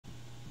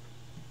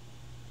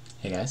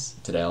Hey guys,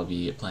 today I'll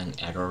be playing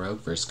Aggro Rogue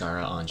versus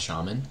Gara on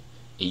Shaman.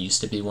 It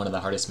used to be one of the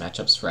hardest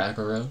matchups for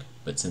Aggro Rogue,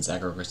 but since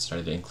Aggro Rogue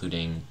started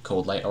including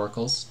Cold Light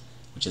Oracles,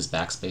 which is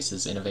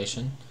Backspace's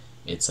innovation,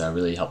 it's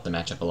really helped the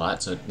matchup a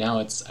lot. So now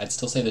I'd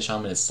still say the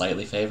Shaman is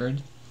slightly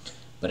favored,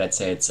 but I'd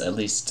say it's at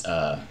least,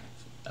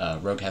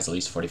 Rogue has at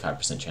least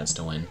 45% chance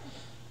to win,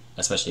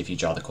 especially if you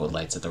draw the Cold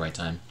Lights at the right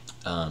time.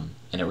 And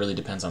it really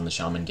depends on the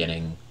Shaman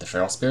getting the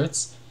Feral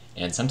Spirits,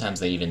 and sometimes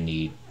they even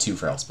need 2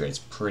 Feral Spirits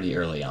pretty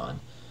early on,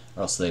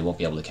 or else they won't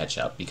be able to catch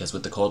up, because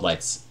with the Cold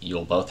Lights,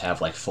 you'll both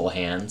have like full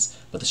hands,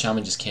 but the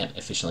Shaman just can't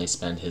efficiently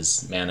spend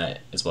his mana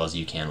as well as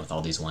you can with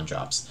all these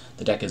 1-drops.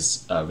 The deck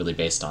is really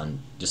based on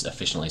just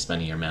efficiently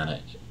spending your mana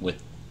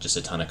with just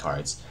a ton of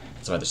cards.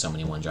 That's why there's so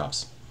many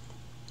 1-drops.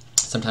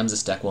 Sometimes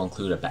this deck will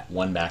include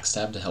one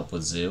Backstab to help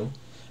with Zoo,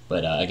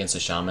 but against a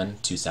Shaman,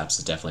 2 Saps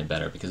is definitely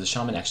better, because the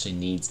Shaman actually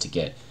needs to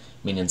get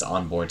minions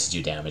on board to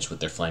do damage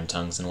with their Flame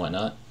Tongues and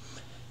whatnot.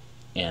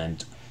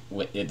 And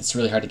it's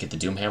really hard to get the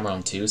Doomhammer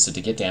on too, so to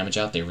get damage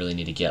out, they really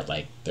need to get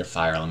like their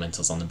Fire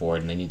Elementals on the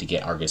board, and they need to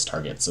get Argus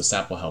targets, so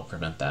Sap will help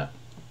prevent that.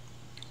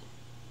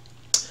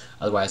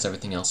 Otherwise,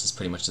 everything else is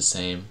pretty much the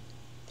same.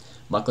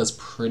 Muckla's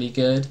pretty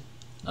good.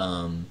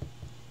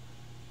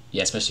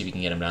 Yeah, especially if you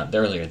can get him down. The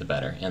earlier the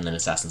better, and then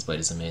Assassin's Blade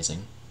is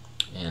amazing.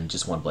 And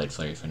just one Blade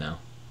Flurry for now.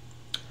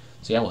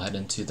 So yeah, we'll head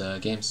into the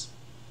games.